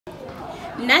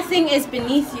Nothing is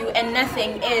beneath you and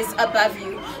nothing is above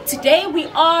you. Today we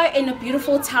are in a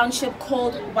beautiful township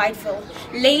called Wattville.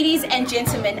 Ladies and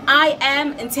gentlemen, I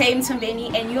am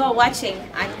Njabulo and you are watching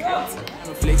UNCUT.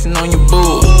 Flexing on your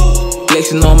boo,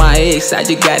 flexing on my ex. I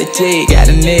just got a check, got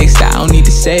a next. I don't need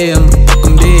to say them, fuck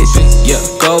them this. Yeah,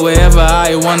 go wherever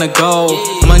I wanna go.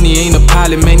 Money ain't a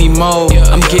problem anymore.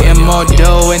 I'm getting more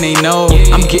dough and they know.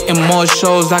 I'm getting more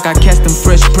shows like I cast them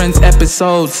Fresh Prince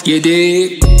episodes. You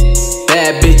dig?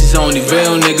 Bad bitches only,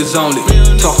 real niggas only.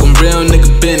 Talking real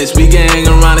nigga business, we gang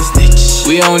around a snitch.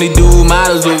 We only do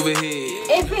models over here.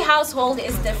 Every household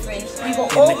is different. We were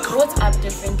all brought up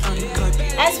differently.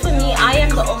 As for me, I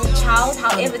am the only child.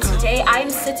 However, today I am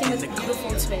sitting with beautiful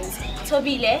twins,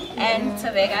 Thobile and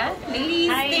Thobeka. Ladies,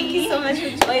 thank you so much for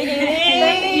joining me.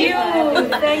 Thank you.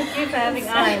 Thank you for having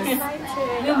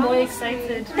us. We're more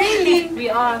excited. Really? We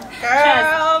are.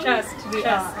 Trust. We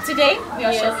are. Today, we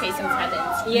are showcasing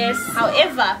talent. Yes.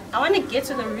 However, I want to get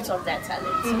to the root of that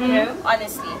talent.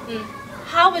 Honestly.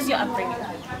 How was your upbringing?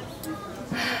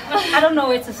 I don't know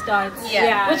where to start.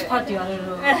 Yeah. Which part do you want to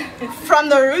know? From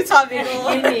the root of it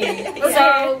all.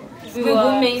 So, we were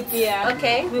roommates. Yeah.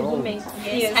 Okay. We're roommates.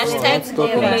 Yes. Hashtag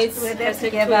roommates. We're there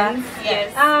together.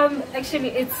 Yes. Actually,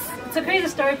 it's a crazy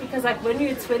story because like when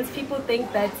you're twins, people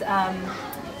think that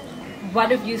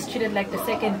one of you is treated like the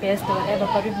second best or whatever,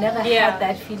 but we've never had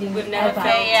that feeling. We've never felt.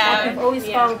 Like, we've always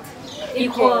felt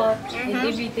equal in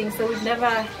everything. So we've never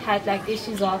had like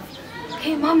issues of,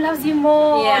 okay, mom loves you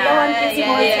more, no one gives you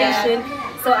more attention.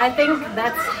 So I think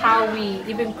that's how we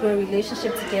even grew a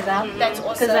relationship together. That's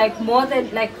awesome. Because like more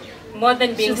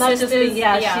than being sisters, she's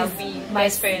my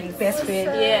best friend.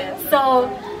 Yeah. So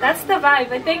that's the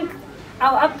vibe. I think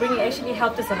our upbringing actually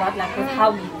helped us a lot, like with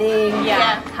how we think,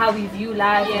 how we view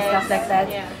life and stuff like that.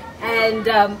 And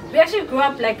we actually grew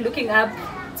up like looking up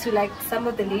to like some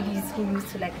of the ladies who used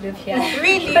to like live here.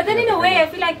 Really? But then in a way I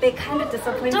feel like they kind of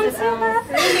disappointed us.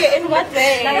 Really? In what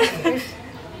way? Like,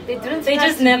 they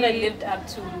just never lived up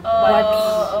to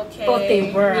what we thought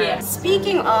they were.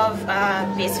 Speaking of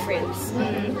best friends,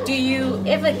 do you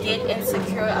ever get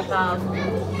insecure about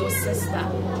your sister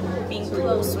being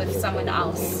close with someone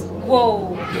else?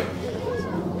 Whoa.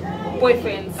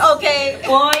 Boyfriends. Okay.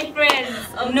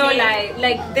 Boyfriends. Okay. No lie.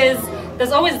 Like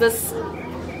there's always this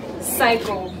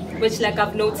cycle which like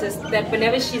I've noticed that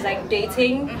whenever she's like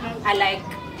dating, I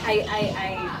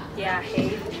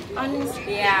hate.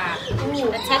 Honestly. Yeah. Ooh.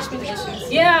 Attachment issues.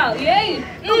 Yeah. Okay.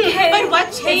 But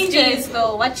what changes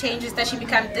though? What changes? Does she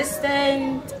become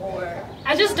distant or?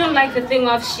 I just don't like the thing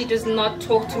of she does not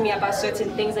talk to me about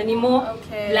certain things anymore.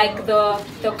 Okay. Like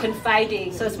the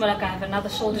confiding. So it's more like I have another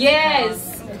shoulder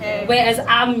yes. to cry on. Okay. Whereas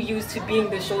I'm used to being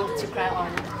the shoulder to cry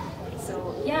on.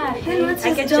 So yeah. Then what's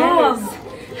I get job? jealous.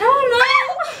 I don't know.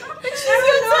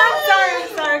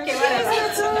 Sorry, okay, whatever.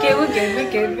 Okay,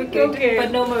 we're good. Okay.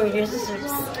 But no more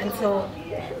relationships until.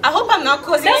 I hope I'm not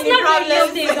causing any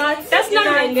problems. That's not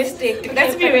realistic. Okay,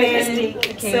 Let's be realistic.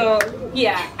 Okay. So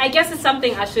yeah, I guess it's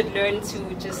something I should learn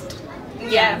to just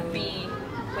be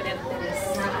whatever that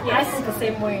is. I feel the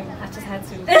same way. I just had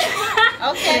to get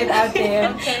it out there.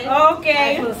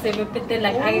 Okay. I feel the same way, but then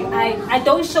like I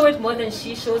don't show it more than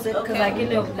she shows it because like you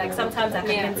know like sometimes I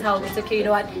can tell it's okay. You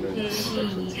know what?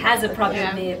 She has a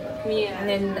problem there. Yeah. And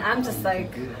then I'm just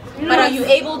like. But are you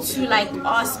able to like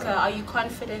ask her? Are you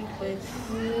confident with?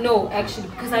 No, actually,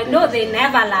 because I know they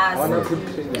never last.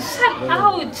 Shut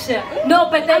out. No,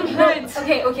 but then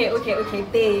okay.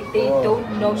 They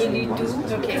don't normally do.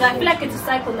 Because I feel like it's a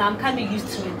cycle now. I'm kind of used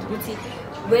to it.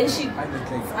 When she's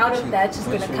out of that, she's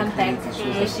gonna come back to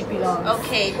where she belongs.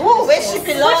 Okay. Oh, where she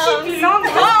belongs? Where she belongs.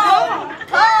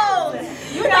 Home.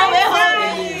 You know where home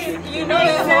is. You know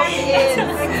where home is.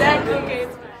 Exactly. Okay.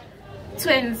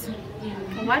 Twins.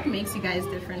 What makes you guys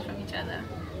different from each other?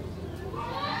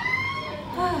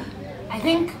 I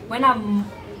think when I'm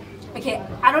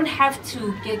I don't have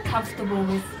to get comfortable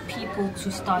with people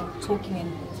to start talking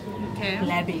and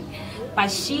blabbing, but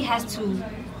she has to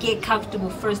get comfortable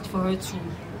first for her to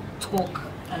talk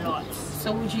a lot.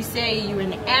 So would you say you're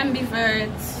an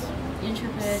ambivert,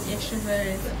 introvert,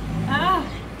 extrovert?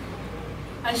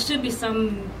 I should be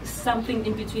something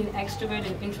in between extrovert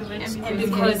and introvert,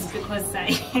 because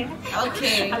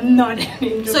I'm not an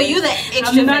introvert. So you're the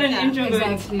extrovert. I'm not an introvert.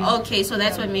 Exactly. Okay, so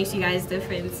that's what makes you guys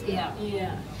different. Yeah.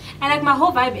 And like my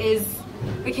whole vibe is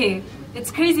it's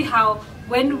crazy how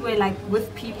when we're like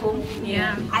with people,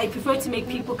 I prefer to make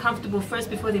people comfortable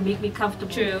first before they make me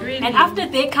comfortable. True. Really? And after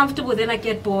they're comfortable, then I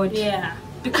get bored. Yeah.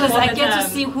 Because I get to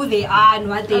see who they are and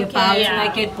what they're about, and I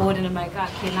get bored and I'm like,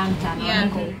 okay, I'm done. I'm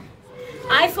cool.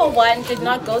 I, for one, did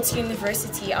not go to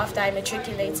university after I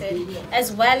matriculated,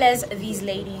 as well as these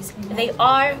ladies. They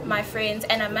are my friends,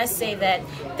 and I must say that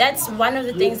that's one of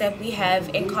the things that we have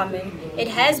in common. It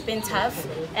has been tough,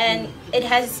 and it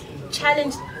has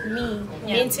challenged me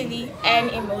mentally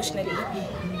and emotionally.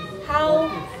 How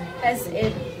has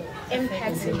it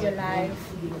impacted your life?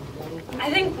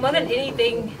 I think more than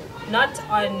anything, not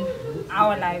on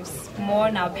our lives, more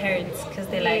on our parents, because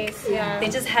they're like, they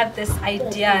just have this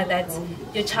idea that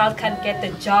your child can't get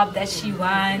the job that she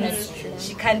wants,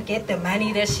 she can't get the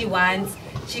money that she wants,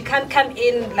 she can't come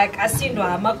in like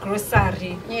asindwa ama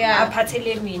grocery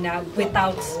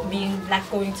without being like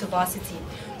going to varsity.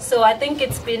 So I think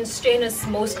it's been strenuous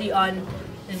mostly on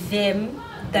them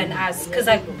than us, because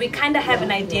like we kind of have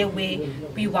an idea where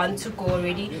we want to go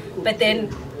already, but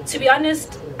then to be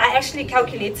honest, I actually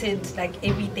calculated like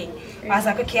everything. I was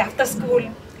like, okay, after school,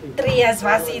 3 years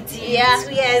varsity, 2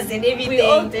 years and everything. We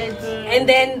all did. And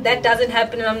then that doesn't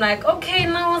happen, and I'm like, okay,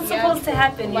 now what's supposed to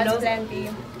happen? You know? Plan B?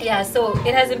 Yeah, so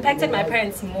it has impacted my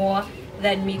parents more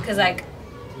than me, because like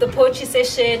the poetry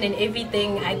session and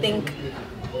everything, I think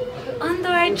on the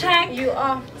right track. You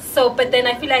are. So, but then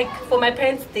I feel like for my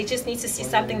parents, they just need to see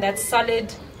something that's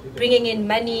solid, bringing in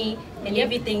money and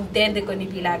everything, then they're going to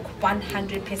be like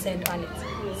 100% on it.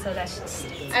 So that's just...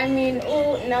 I mean,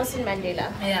 Nelson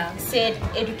Mandela said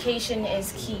education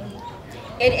is key.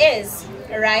 It is,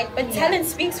 right? But talent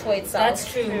speaks for itself.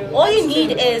 That's true. All you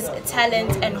need is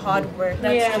talent and hard work.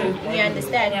 That's true. You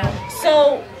understand? Yeah.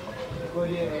 So,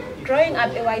 growing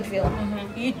up in Wattville,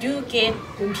 you do get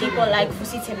people like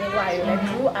Fusi Temelayo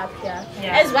that grew up here,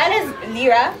 as well as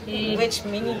Lira, which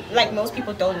most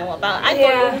people don't know about. I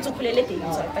don't know who to put it,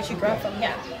 but she grew up from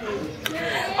here.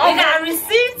 I got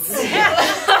receipts.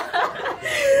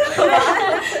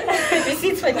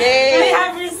 Receipts for days. We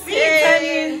have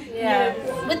receipts.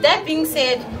 With that being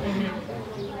said,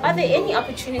 are there any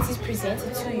opportunities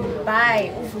presented to you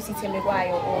by Fusi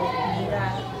Temelayo or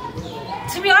Lira?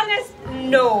 To be honest,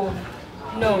 no,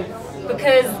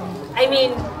 because I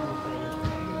mean,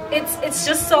 it's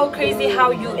just so crazy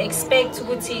how you expect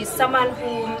to someone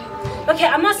who, okay,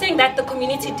 I'm not saying that the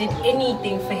community did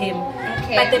anything for him,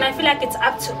 but then I feel like it's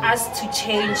up to us to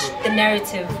change the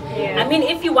narrative. I mean,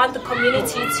 if you want the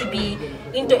community to be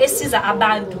into esiza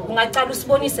abantu, ungaqala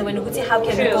usibonise wena ukuthi how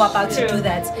can we go about to do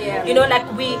that? You know, like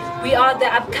we are the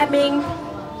upcoming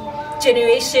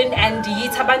generation, and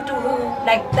abantu who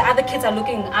like the other kids are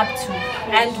looking up to,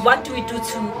 and what do we do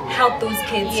to help those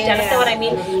kids? Do you understand what I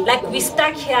mean? Like we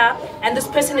stuck here, and this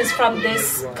person is from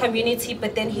this community,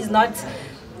 but then he's not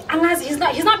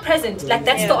present. Like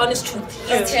that's the honest truth.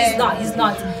 He's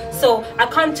not. So I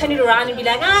can't turn it around and be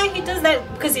like, he does that,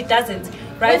 because he doesn't.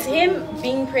 Right? With him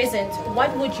being present,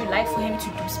 what would you like for him to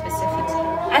do specifically?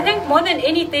 I think more than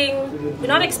anything, we're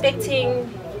not expecting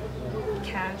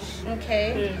cash.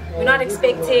 Okay. We're not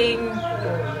expecting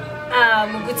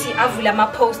ukuthi avula ama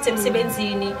post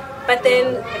emsebenzini, but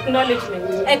then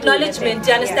acknowledgement. Do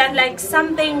you understand? Like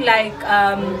something like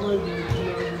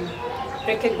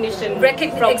recognition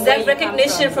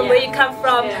from where you come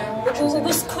from.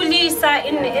 Ukuskhulisa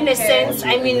in a sense.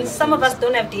 I mean, some of us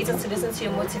don't have data to listen to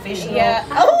your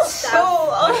motivational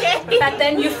stuff. Okay. But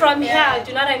then you're from here,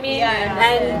 do you know what I mean?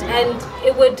 And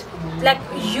it would, like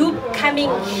you coming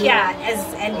here as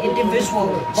an individual,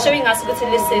 showing us,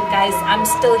 listen guys, I'm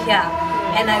still here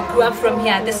and I grew up from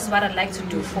here, this is what I'd like to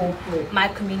do for my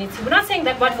community. We're not saying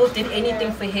that Wattville did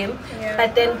anything for him,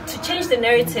 but then to change the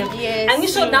narrative, and you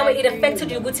saw now it affected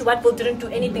you, Wattville didn't do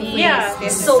anything for you.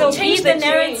 So change the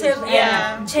narrative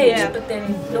and change, but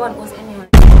then no one owes anyone.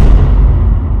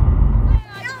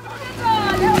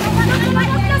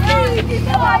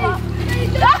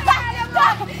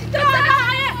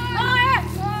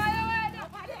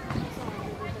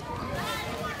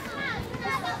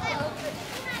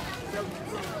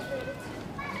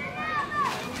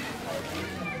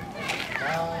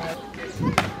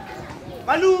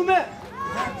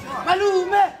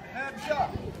 Malume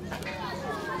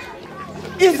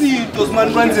izinto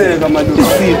zimanukwenzeka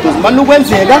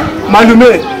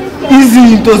malume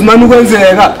izinto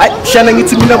zimanukwenzeka shana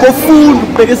ngithi mina bofunda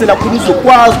ukubekezela khona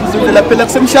uzokwazi uzovela phela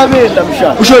kusemhlabeni la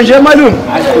mshana usho nje malume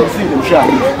ayiqonisile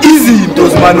mshana izinto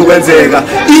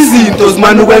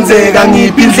zimanukwenzeka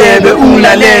ngiphi indlebe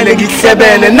ungilalele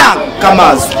ngihlebele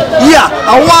nakamazwi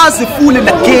I was full and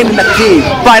again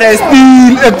but I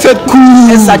still acted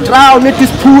cool as I drown in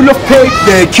this pool of pain.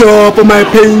 The cure for my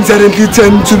pains suddenly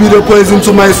tend to be the poison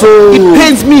to my soul. It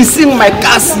pains me seeing my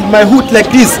gas in my hood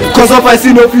like this, cause of I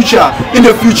see no future in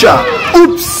the future.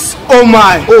 Oops, oh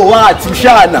my, oh what,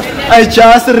 mshana I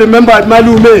just remembered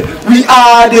Malume. We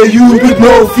are the youth with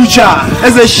no future.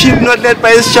 As a ship not led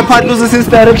by its shepherd loses its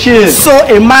direction. So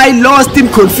am I lost in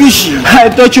confusion. I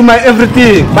taught you my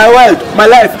everything, my wealth, my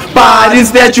life. But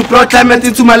instead you brought climate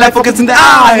into my life, forgetting that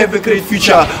I have a great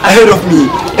future ahead of me.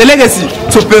 A legacy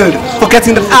to build,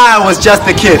 forgetting that I was just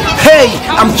a kid. Hey,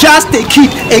 I'm just a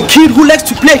kid who likes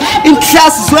to play in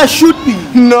classes where I should be.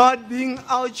 Not being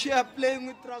out here playing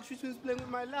with drugs, which means playing with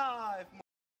my life.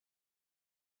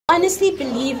 I honestly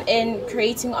believe in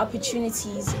creating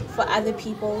opportunities for other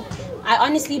people. I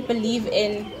honestly believe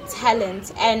in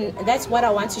talent, and that's what I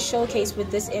want to showcase with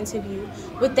this interview.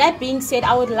 With that being said,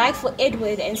 I would like for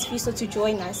Edward and Sfiso to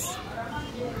join us.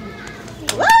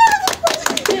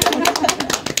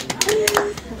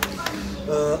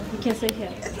 You can sit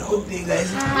here. Hello,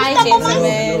 guys. Hi,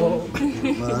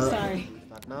 gentlemen. Sorry.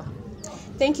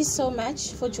 Thank you so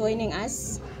much for joining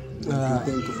us. Thank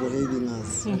you for having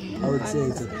us. I would say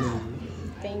it's a pleasure.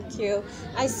 Thank you.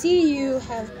 I see you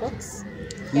have books.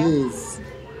 Yes,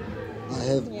 I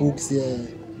have books here.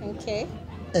 Okay.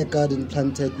 A Garden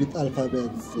Planted with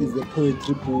Alphabets is a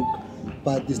poetry book,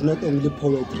 but it's not only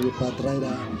poetry, but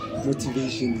rather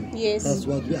motivation. Yes. That's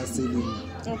what we are selling.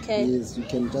 Okay. Yes, you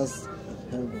can just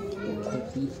have a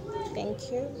copy.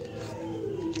 Thank you.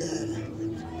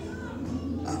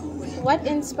 What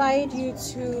inspired you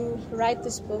to write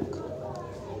this book?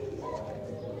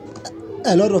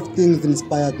 A lot of things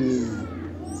inspired me,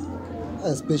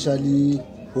 especially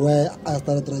where I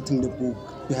started writing the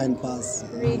book, Behind Bars.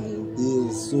 Really?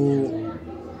 Yes, so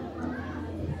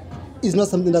it's not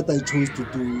something that I chose to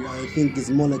do. I think it's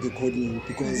more like a calling,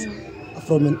 because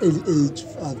from an early age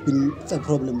I've been a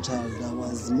problem child. I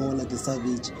was more like a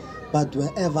savage, but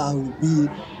wherever I will be,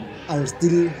 I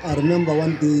remember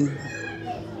one day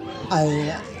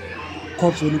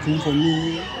cops were looking for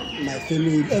me, my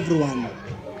family, everyone.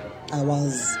 I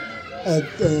was at,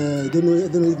 I don't know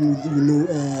if you know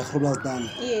Thobile Dam.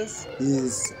 Yes.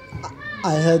 Yes.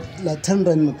 I had like 10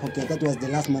 rand in my pocket. That was the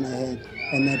last money I had.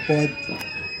 And I bought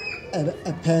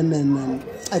a pen and an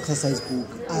exercise book.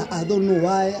 I don't know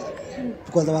why,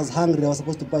 because I was hungry. I was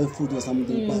supposed to buy food or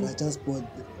something, but I just bought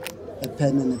a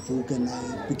pen and a book and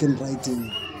I began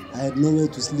writing. I had nowhere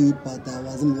to sleep, but I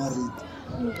wasn't worried.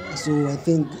 So I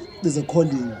think there's a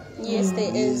calling. Yes,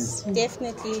 there is.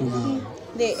 Definitely.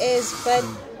 There is. But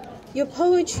your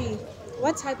poetry,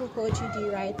 what type of poetry do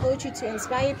you write? Poetry to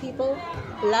inspire people,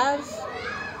 love,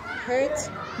 hurt?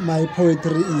 My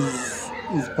poetry is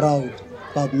proud,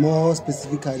 but more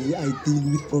specifically I deal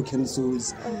with broken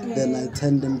souls. Then I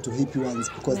turn them to happy ones,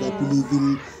 because I believe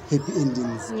in happy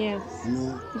endings. Yeah. You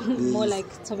know? More like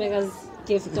Thobeka's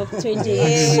gift of 20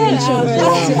 Yes. That's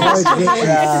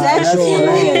true.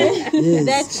 Yes.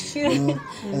 That's true. You know?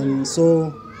 And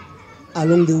so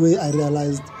along the way I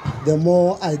realized the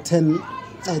more I turn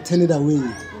it away,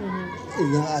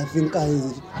 I think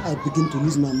I begin to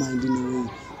lose my mind in a way.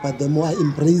 But the more I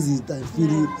embrace it, I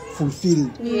feel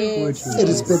fulfilled. Yes.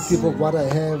 Irrespective of what I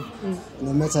have,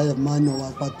 no matter I have money or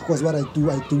what, but because what I do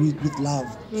it with love.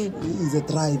 It's a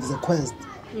drive, it's a quest.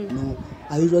 You know,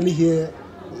 I usually hear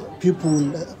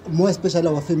people, more especially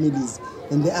our families,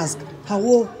 and they ask, how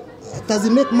does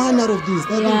it make money out of this?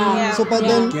 So, but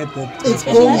then it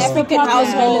goes African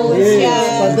households.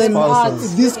 but then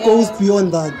this goes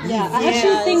beyond that. I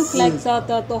actually think like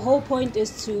the whole point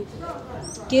is to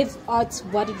give art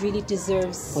what it really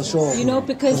deserves. For sure. You know,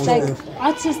 because like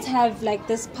artists have like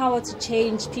this power to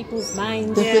change people's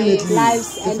minds, Definitely.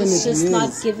 lives, and it's just not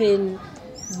Yes. given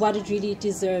what it really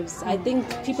deserves. I think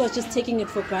people are just taking it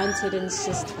for granted, and it's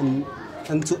just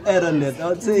And to add on that, I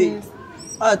would say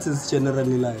art is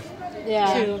generally life.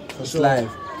 It's life.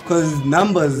 Because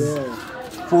numbers,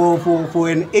 for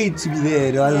an 8 to be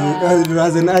there, there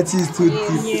was an artist who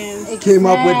came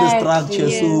up with the structure.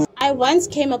 So I once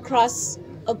came across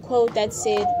a quote that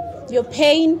said, "Your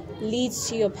pain leads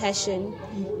to your passion,"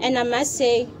 and I must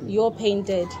say, your pain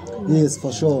did. Yes,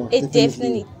 for sure. It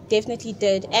definitely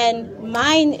did, and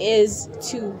mine is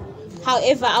too.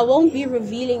 However, I won't be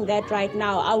revealing that right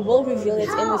now. I will reveal it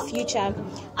in the future.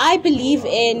 I believe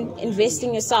in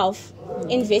investing yourself,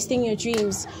 investing your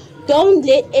dreams. Don't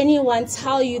let anyone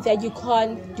tell you that you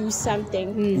can't do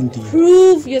something.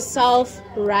 Prove yourself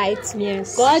right.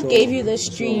 Yes. God gave you this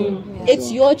dream. It's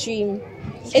your dream.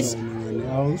 It's no one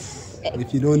else.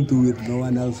 If you don't do it, no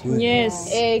one else will. yes.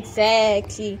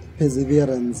 exactly.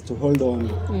 Perseverance to hold on.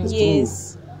 It's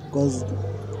Yes. true. Because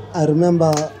I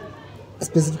remember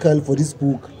specifically for this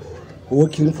book,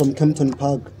 walking from Kempton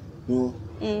Park,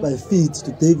 by feet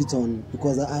to Davidson,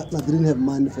 because I didn't have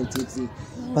money for a taxi.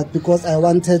 But because I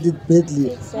wanted it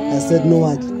badly, I said, no,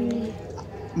 what?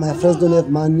 My friends don't have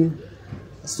money.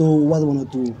 So what do I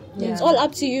want to do? It's all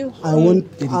up to you. I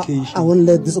won't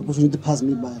let this opportunity pass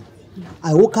me by.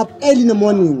 I woke up early in the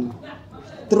morning,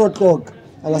 3 o'clock.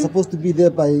 I was supposed to be there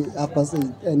by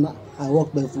 8:30, and I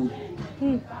walked barefoot.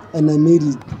 And I made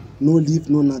it. No leave,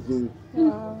 no nothing.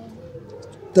 Wow.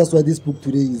 That's why this book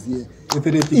today is here. If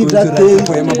anything, going to write a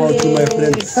poem about you, my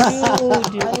friends.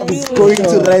 I'm going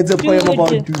to write a poem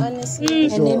about you. Honestly.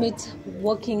 And name it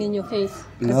walking in your face.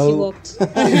 Because No. he walked.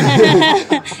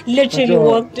 Literally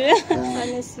walked.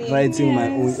 Honestly. Writing my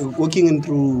own, walking in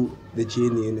through the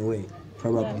journey in a way,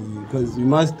 probably. Because we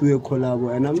must do a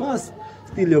collab, and I must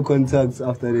steal your contacts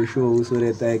after the show so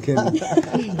that I can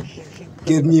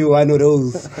get me one of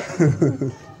those.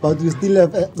 But we still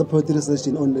have the poetry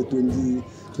session on the 20.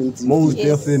 Most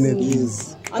definitely.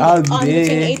 Yes. On the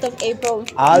 28th of April.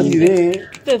 I'll be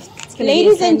there. 5th.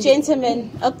 Ladies and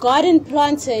gentlemen, A Garden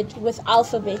Planted with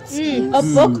Alphabets, a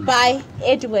book by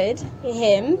Edward,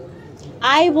 him.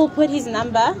 I will put his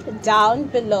number down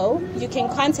below. You can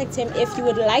contact him if you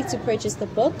would like to purchase the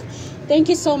book. Thank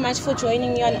you so much for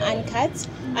joining me on Uncut.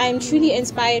 I am truly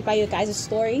inspired by your guys'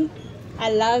 story.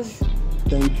 I love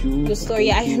your story.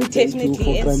 I am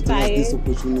definitely inspired. This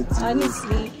opportunity.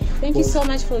 Honestly. Thank you so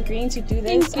much for agreeing to do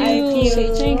this. I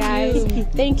appreciate you guys.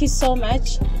 Thank you so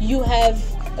much. You have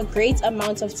a great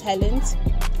amount of talent.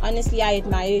 Honestly, I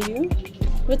admire you.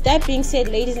 With that being said,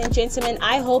 ladies and gentlemen,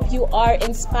 I hope you are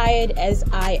inspired as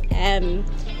I am.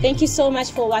 Thank you so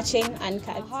much for watching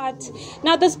Uncut.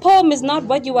 Now, this poem is not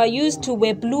what you are used to,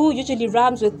 where blue usually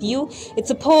rhymes with you.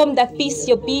 It's a poem that feasts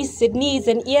your beast. It needs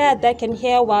an ear that can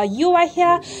hear while you are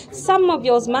here. Some of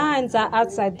your minds are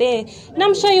outside there. And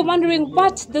I'm sure you're wondering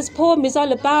what this poem is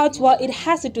all about. Well, it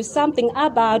has to do something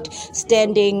about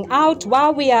standing out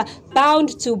while we are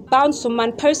bound to bounce from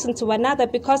one person to another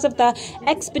because of the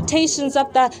expectations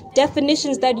of the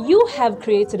definitions that you have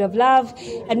created of love.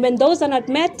 And when those are not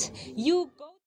met, you